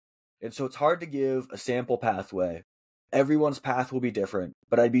And so it's hard to give a sample pathway. Everyone's path will be different,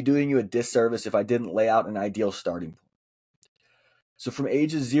 but I'd be doing you a disservice if I didn't lay out an ideal starting point. So from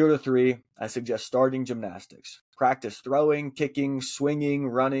ages 0 to 3, I suggest starting gymnastics. Practice throwing, kicking, swinging,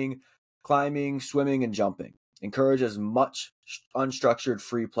 running, climbing, swimming, and jumping. Encourage as much unstructured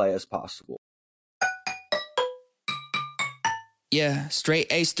free play as possible. Yeah,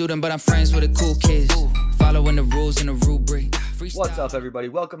 straight A student, but I'm friends with the cool kids. Following the rules and the rubric. What's up, everybody?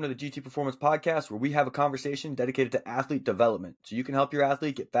 Welcome to the GT Performance Podcast, where we have a conversation dedicated to athlete development, so you can help your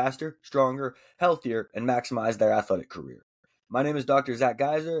athlete get faster, stronger, healthier, and maximize their athletic career. My name is Dr. Zach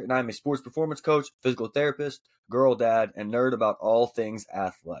Geiser, and I'm a sports performance coach, physical therapist, girl dad, and nerd about all things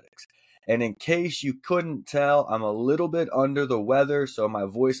athletics. And in case you couldn't tell, I'm a little bit under the weather, so my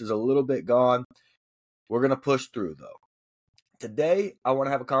voice is a little bit gone. We're going to push through, though. Today, I want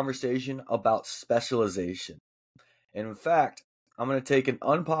to have a conversation about specialization. And in fact, I'm going to take an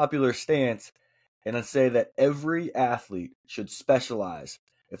unpopular stance and say that every athlete should specialize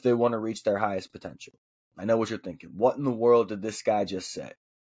if they want to reach their highest potential. I know what you're thinking. What in the world did this guy just say?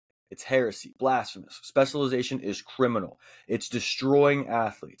 It's heresy, blasphemous. Specialization is criminal. It's destroying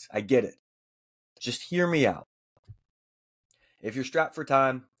athletes. I get it. Just hear me out. If you're strapped for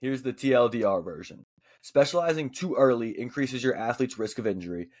time, here's the TLDR version. Specializing too early increases your athlete's risk of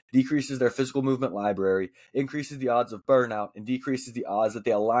injury, decreases their physical movement library, increases the odds of burnout, and decreases the odds that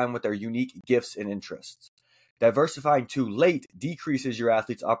they align with their unique gifts and interests. Diversifying too late decreases your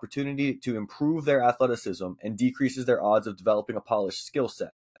athlete's opportunity to improve their athleticism and decreases their odds of developing a polished skill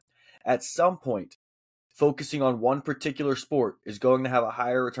set. At some point, focusing on one particular sport is going to have a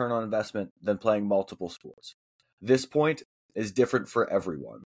higher return on investment than playing multiple sports. This point is different for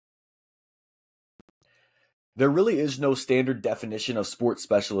everyone. There really is no standard definition of sports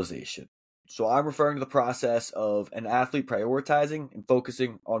specialization. So I'm referring to the process of an athlete prioritizing and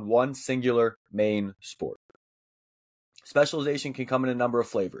focusing on one singular main sport. Specialization can come in a number of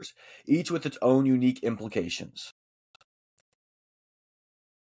flavors, each with its own unique implications.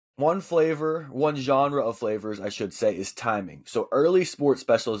 One genre of flavors, I should say, is timing. So early sports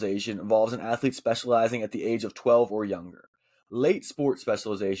specialization involves an athlete specializing at the age of 12 or younger. Late sports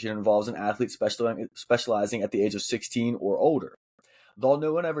specialization involves an athlete specializing at the age of 16 or older. Though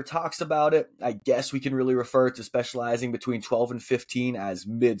no one ever talks about it, I guess we can really refer to specializing between 12 and 15 as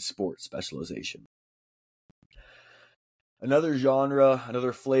mid-sport specialization. Another genre,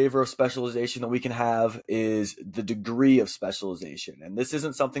 another flavor of specialization that we can have is the degree of specialization. And this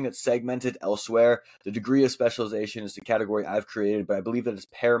isn't something that's segmented elsewhere. The degree of specialization is the category I've created, but I believe that it's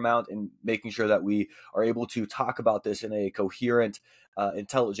paramount in making sure that we are able to talk about this in a coherent,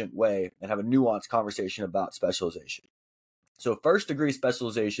 intelligent way and have a nuanced conversation about specialization. So first degree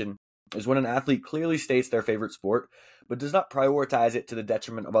specialization is when an athlete clearly states their favorite sport, but does not prioritize it to the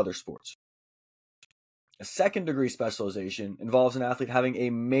detriment of other sports. A second degree specialization involves an athlete having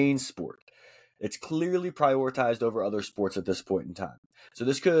a main sport. It's clearly prioritized over other sports at this point in time. So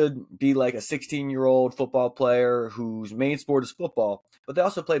this could be like a 16-year-old football player whose main sport is football, but they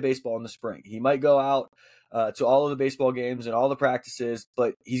also play baseball in the spring. He might go out to all of the baseball games and all the practices,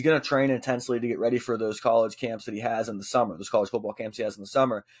 but he's going to train intensely to get ready for those college camps that he has in the summer, those college football camps he has in the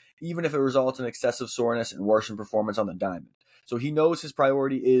summer, even if it results in excessive soreness and worsened performance on the diamond. So he knows his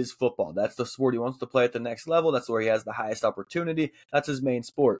priority is football. That's the sport he wants to play at the next level. That's where he has the highest opportunity. That's his main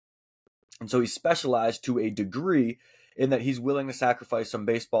sport. And so he's specialized to a degree in that he's willing to sacrifice some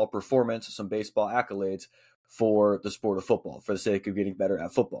baseball performance, some baseball accolades for the sport of football, for the sake of getting better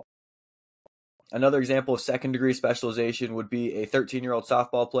at football. Another example of second degree specialization would be a 13-year-old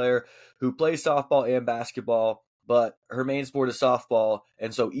softball player who plays softball and basketball, but her main sport is softball,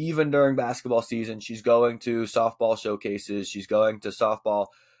 and so even during basketball season, she's going to softball showcases, she's going to softball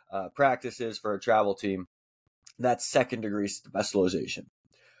practices for her travel team. That's second degree specialization.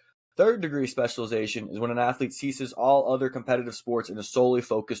 Third degree specialization is when an athlete ceases all other competitive sports and is solely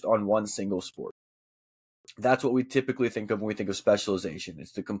focused on one single sport. That's what we typically think of when we think of specialization.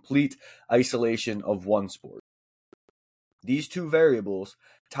 It's the complete isolation of one sport. These two variables,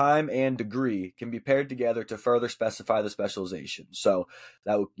 time and degree, can be paired together to further specify the specialization. So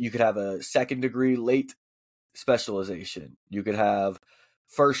that you could have a second degree late specialization. You could have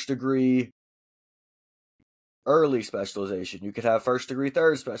first degree early specialization. You could have third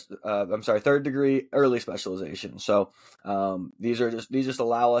degree early specialization. So these just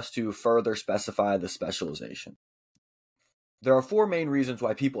allow us to further specify the specialization. There are four main reasons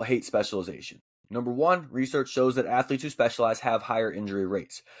why people hate specialization. Number one, research shows that athletes who specialize have higher injury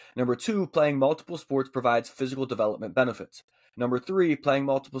rates. Number two, playing multiple sports provides physical development benefits. Number 3, playing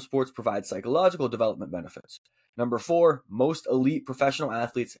multiple sports provides psychological development benefits. Number 4, most elite professional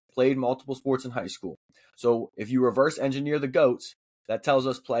athletes played multiple sports in high school. So if you reverse engineer the GOATs, that tells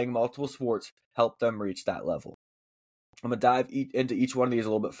us playing multiple sports helped them reach that level. I'm going to dive into each one of these a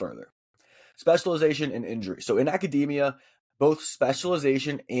little bit further. Specialization and injury. So in academia, both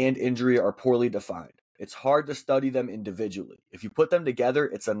specialization and injury are poorly defined. It's hard to study them individually. If you put them together,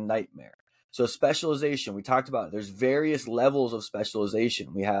 it's a nightmare. So specialization, we talked about it. There's various levels of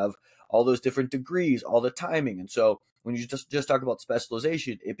specialization. We have all those different degrees, all the timing. And so when you just talk about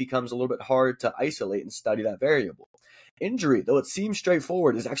specialization, it becomes a little bit hard to isolate and study that variable. Injury, though it seems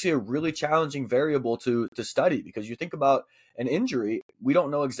straightforward, is actually a really challenging variable to study, because you think about an injury, we don't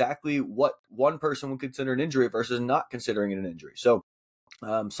know exactly what one person would consider an injury versus not considering it an injury. So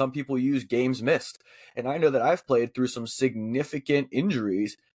some people use games missed. And I know that I've played through some significant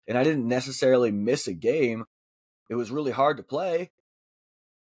injuries and I didn't necessarily miss a game. It was really hard to play,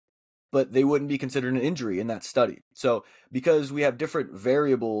 but they wouldn't be considered an injury in that study. So because we have different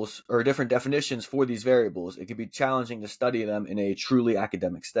variables or different definitions for these variables, it can be challenging to study them in a truly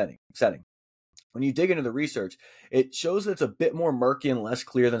academic setting. When you dig into the research, it shows that it's a bit more murky and less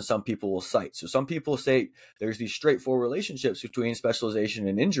clear than some people will cite. So some people say there's these straightforward relationships between specialization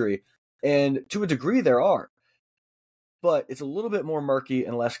and injury, and to a degree there are, but it's a little bit more murky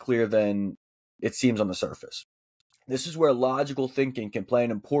and less clear than it seems on the surface. This is where logical thinking can play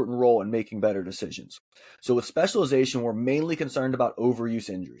an important role in making better decisions. So with specialization, we're mainly concerned about overuse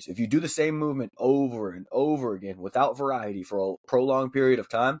injuries. If you do the same movement over and over again without variety for a prolonged period of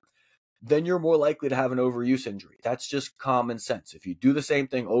time, then you're more likely to have an overuse injury. That's just common sense. If you do the same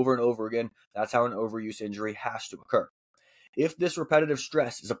thing over and over again, that's how an overuse injury has to occur. If this repetitive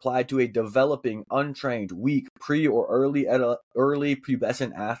stress is applied to a developing, untrained, weak, pre or early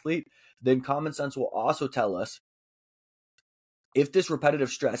pubescent athlete, then common sense will also tell us if this repetitive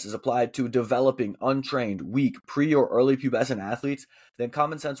stress is applied to developing, untrained, weak, pre or early pubescent athletes, then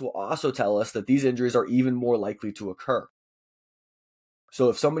common sense will also tell us that these injuries are even more likely to occur. So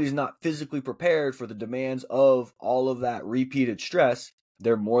if somebody's not physically prepared for the demands of all of that repeated stress,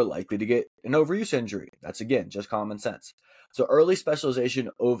 they're more likely to get an overuse injury. That's, again, just common sense. So early specialization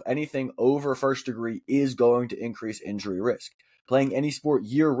of anything over first degree is going to increase injury risk. Playing any sport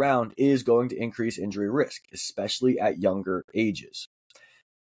year-round is going to increase injury risk, especially at younger ages.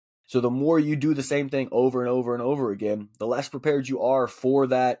 So the more you do the same thing over and over and over again, the less prepared you are for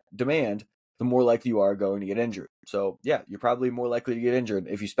that demand, the more likely you are going to get injured. So yeah, you're probably more likely to get injured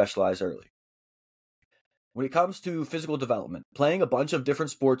if you specialize early. When it comes to physical development, playing a bunch of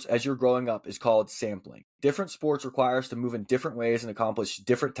different sports as you're growing up is called sampling. Different sports require us to move in different ways and accomplish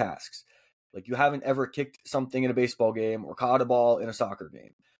different tasks. Like you haven't ever kicked something in a baseball game or caught a ball in a soccer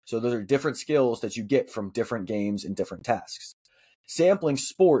game. So those are different skills that you get from different games and different tasks. Sampling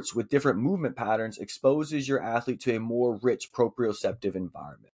sports with different movement patterns exposes your athlete to a more rich proprioceptive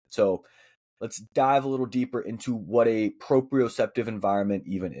environment. So let's dive a little deeper into what a proprioceptive environment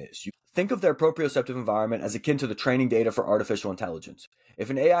even is. You think of their proprioceptive environment as akin to the training data for artificial intelligence. If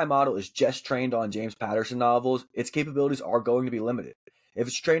an AI model is just trained on James Patterson novels, its capabilities are going to be limited. If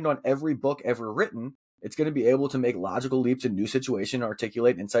it's trained on every book ever written, it's going to be able to make logical leaps in new situations and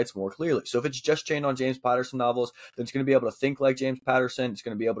articulate insights more clearly. So if it's just trained on James Patterson novels, then it's going to be able to think like James Patterson. It's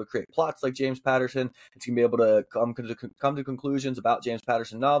going to be able to create plots like James Patterson. It's going to be able to come to conclusions about James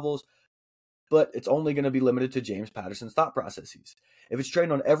Patterson novels. But it's only going to be limited to James Patterson's thought processes. If it's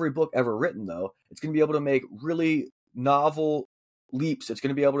trained on every book ever written, though, it's going to be able to make really novel leaps. It's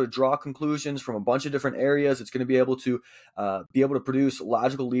going to be able to draw conclusions from a bunch of different areas. It's going to be able to produce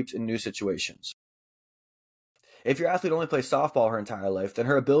logical leaps in new situations. If your athlete only plays softball her entire life, then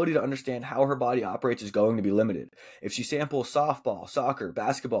her ability to understand how her body operates is going to be limited. If she samples softball, soccer,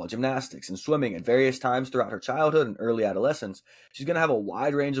 basketball, gymnastics, and swimming at various times throughout her childhood and early adolescence, she's going to have a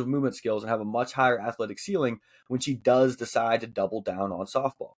wide range of movement skills and have a much higher athletic ceiling when she does decide to double down on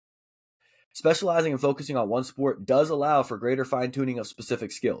softball. Specializing and focusing on one sport does allow for greater fine-tuning of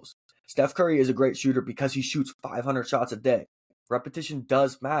specific skills. Steph Curry is a great shooter because he shoots 500 shots a day. Repetition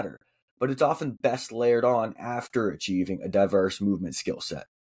does matter, but it's often best layered on after achieving a diverse movement skill set,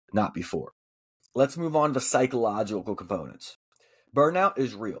 not before. Let's move on to psychological components. Burnout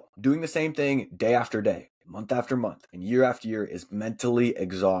is real. Doing the same thing day after day, month after month, and year after year is mentally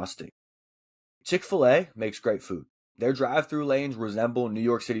exhausting. Chick-fil-A makes great food. Their drive-through lanes resemble New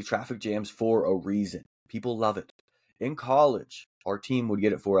York City traffic jams for a reason. People love it. In college, our team would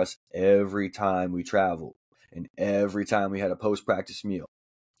get it for us every time we traveled and every time we had a post-practice meal.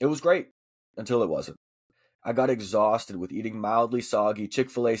 It was great until it wasn't. I got exhausted with eating mildly soggy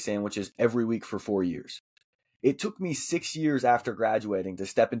Chick-fil-A sandwiches every week for 4 years. It took me 6 years after graduating to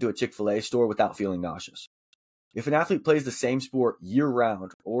step into a Chick-fil-A store without feeling nauseous. If an athlete plays the same sport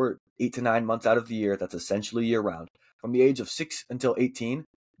year-round, or 8 to 9 months out of the year, that's essentially year-round, from the age of 6 until 18,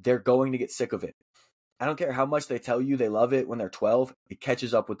 they're going to get sick of it. I don't care how much they tell you they love it when they're 12, it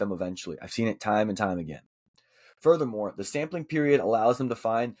catches up with them eventually. I've seen it time and time again. Furthermore, the sampling period allows them to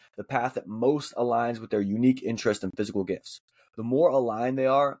find the path that most aligns with their unique interest and physical gifts. The more aligned they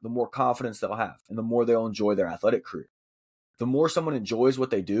are, the more confidence they'll have, and the more they'll enjoy their athletic career. The more someone enjoys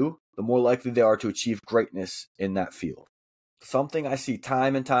what they do, the more likely they are to achieve greatness in that field. Something I see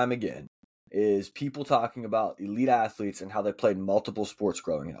time and time again is people talking about elite athletes and how they played multiple sports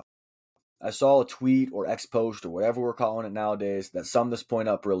growing up. I saw a tweet or X post or whatever we're calling it nowadays that summed this point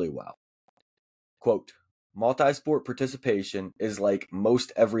up really well. Quote, multi-sport participation is like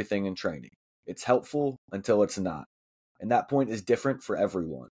most everything in training. It's helpful until it's not. And that point is different for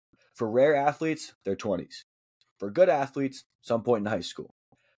everyone. For rare athletes, their 20s. For good athletes, some point in high school.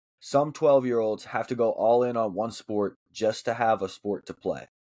 Some 12-year-olds have to go all in on one sport just to have a sport to play.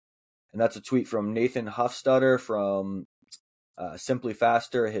 And that's a tweet from Nathan Hofstadter from Simply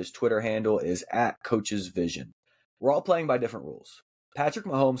Faster. His Twitter handle is @CoachesVision. We're all playing by different rules. Patrick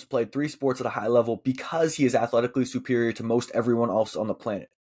Mahomes played 3 sports at a high level because he is athletically superior to most everyone else on the planet,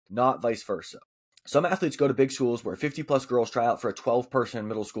 not vice versa. Some athletes go to big schools where 50-plus girls try out for a 12-person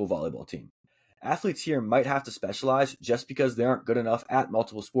middle school volleyball team. Athletes here might have to specialize just because they aren't good enough at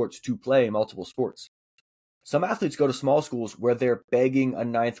multiple sports to play multiple sports. Some athletes go to small schools where they're begging a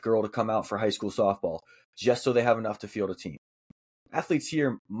 9th girl to come out for high school softball just so they have enough to field a team. Athletes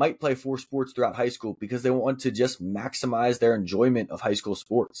here might play 4 sports throughout high school because they want to just maximize their enjoyment of high school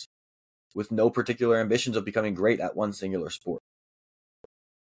sports, with no particular ambitions of becoming great at one singular sport.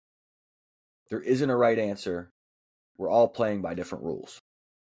 There isn't a right answer. We're all playing by different rules.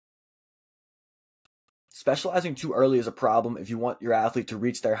 Specializing too early is a problem if you want your athlete to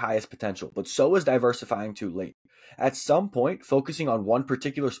reach their highest potential, but so is diversifying too late. At some point, focusing on one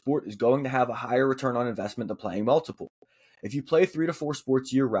particular sport is going to have a higher return on investment than playing multiple. If you play 3 to 4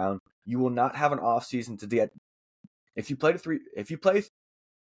 sports year round, you will not have an off season to If you play 3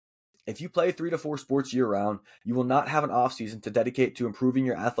 to 4 sports year round, you will not have an off season to dedicate to improving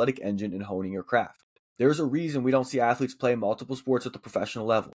your athletic engine and honing your craft. There's a reason we don't see athletes play multiple sports at the professional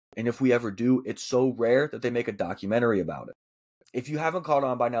level. And if we ever do, it's so rare that they make a documentary about it. If you haven't caught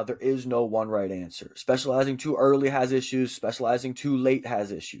on by now, there is no one right answer. Specializing too early has issues. Specializing too late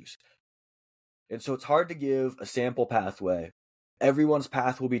has issues. And so it's hard to give a sample pathway. Everyone's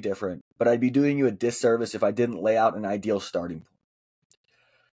path will be different, but I'd be doing you a disservice if I didn't lay out an ideal starting point.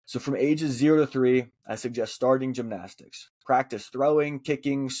 So from ages 0 to 3, I suggest starting gymnastics. Practice throwing,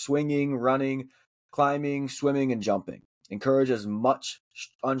 kicking, swinging, running, climbing, swimming, and jumping. Encourage as much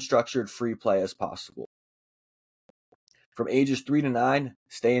unstructured free play as possible. From ages 3 to 9,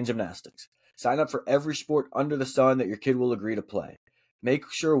 stay in gymnastics. Sign up for every sport under the sun that your kid will agree to play.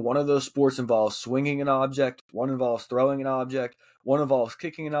 Make sure one of those sports involves swinging an object, one involves throwing an object, one involves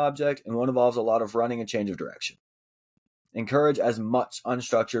kicking an object, and one involves a lot of running and change of direction. Encourage as much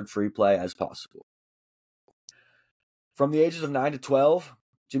unstructured free play as possible. From the ages of 9 to 12,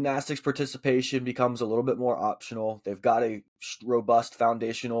 gymnastics participation becomes a little bit more optional. They've got a robust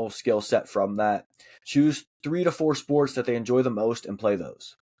foundational skill set from that. Choose 3 to 4 sports that they enjoy the most and play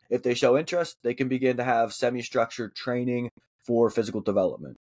those. If they show interest, they can begin to have semi-structured training for physical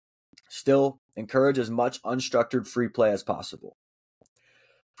development. Still, encourage as much unstructured free play as possible.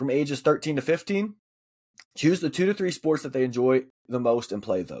 From ages 13 to 15, choose the 2 to 3 sports that they enjoy the most and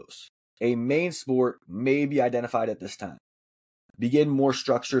play those. A main sport may be identified at this time. Begin more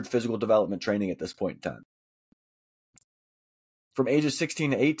structured physical development training at this point in time. From ages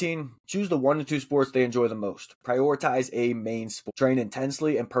 16 to 18, choose the 1 to 2 sports they enjoy the most. Prioritize a main sport. Train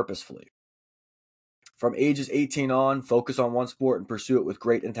intensely and purposefully. From ages 18 on, focus on one sport and pursue it with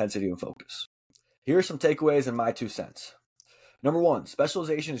great intensity and focus. Here are some takeaways and my 2 cents. Number 1,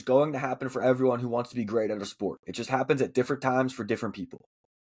 specialization is going to happen for everyone who wants to be great at a sport. It just happens at different times for different people.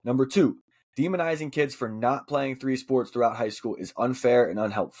 Number 2, demonizing kids for not playing 3 sports throughout high school is unfair and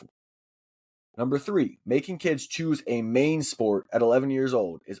unhelpful. Number 3, making kids choose a main sport at 11 years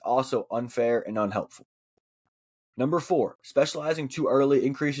old is also unfair and unhelpful. Number 4, specializing too early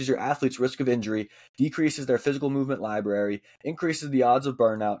increases your athlete's risk of injury, decreases their physical movement library, increases the odds of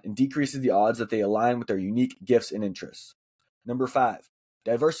burnout, and decreases the odds that they align with their unique gifts and interests. Number 5,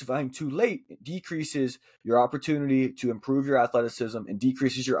 diversifying too late decreases your opportunity to improve your athleticism and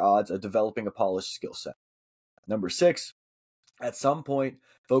decreases your odds of developing a polished skill set. Number 6, at some point,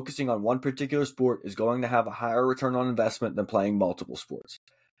 focusing on one particular sport is going to have a higher return on investment than playing multiple sports.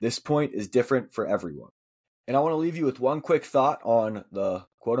 This point is different for everyone. And I want to leave you with one quick thought on the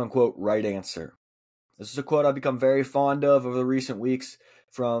quote-unquote right answer. This is a quote I've become very fond of over the recent weeks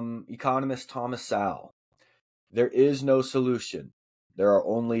from economist Thomas Sowell. There is no solution. There are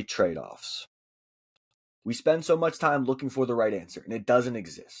only trade-offs. We spend so much time looking for the right answer, and it doesn't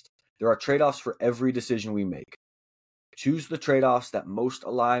exist. There are trade-offs for every decision we make. Choose the trade-offs that most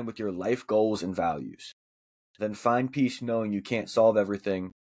align with your life goals and values. Then find peace knowing you can't solve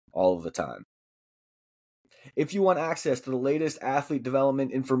everything all of the time. If you want access to the latest athlete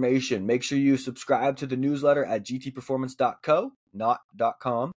development information, make sure you subscribe to the newsletter at gtperformance.co, not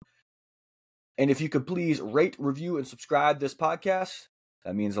 .com. And if you could please rate, review, and subscribe this podcast,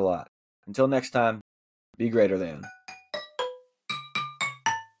 that means a lot. Until next time, be greater than.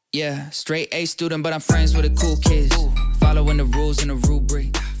 Yeah, straight A student, but I'm friends with the cool kids. Following the rules and the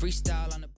rubric. Freestyle on the